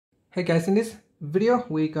Hey guys, in this video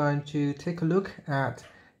we're going to take a look at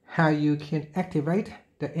how you can activate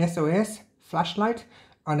the SOS flashlight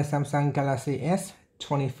on the Samsung Galaxy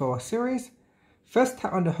S24 series. First,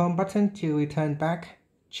 tap on the home button to return back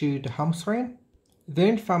to the home screen.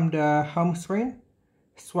 Then from the home screen,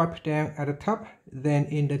 swipe down at the top. Then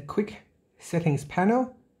in the quick settings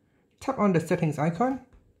panel, tap on the settings icon.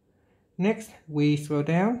 Next, we scroll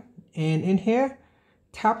down and in here,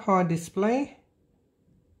 tap on display.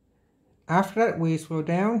 After that, we scroll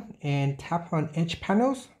down and tap on edge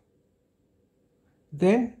panels.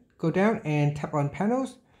 Then go down and tap on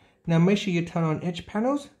panels. Now make sure you turn on edge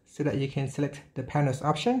panels so that you can select the panels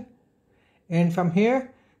option. And from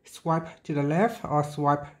here, swipe to the left or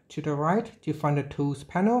swipe to the right to find the tools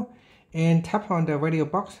panel and tap on the radio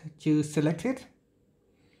box to select it.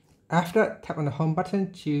 After, tap on the home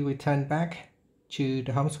button to return back to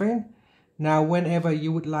the home screen. Now, whenever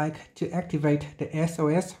you would like to activate the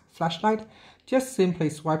SOS flashlight, just simply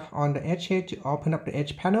swipe on the edge here to open up the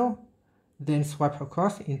edge panel. Then swipe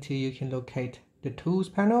across until you can locate the tools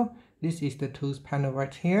panel. This is the tools panel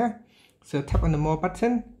right here. So tap on the more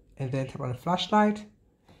button and then tap on the flashlight.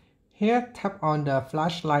 Here, tap on the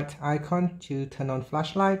flashlight icon to turn on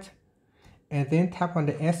flashlight. And then tap on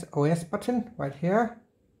the SOS button right here.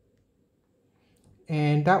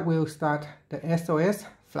 And that will start the SOS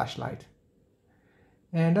flashlight.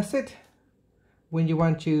 And that's it. When you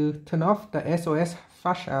want to turn off the SOS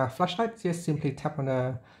flashlight, just simply tap on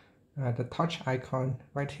the touch icon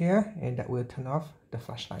right here, and that will turn off the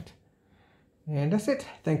flashlight. And that's it.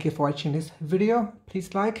 Thank you for watching this video.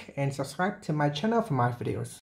 Please like and subscribe to my channel for more videos.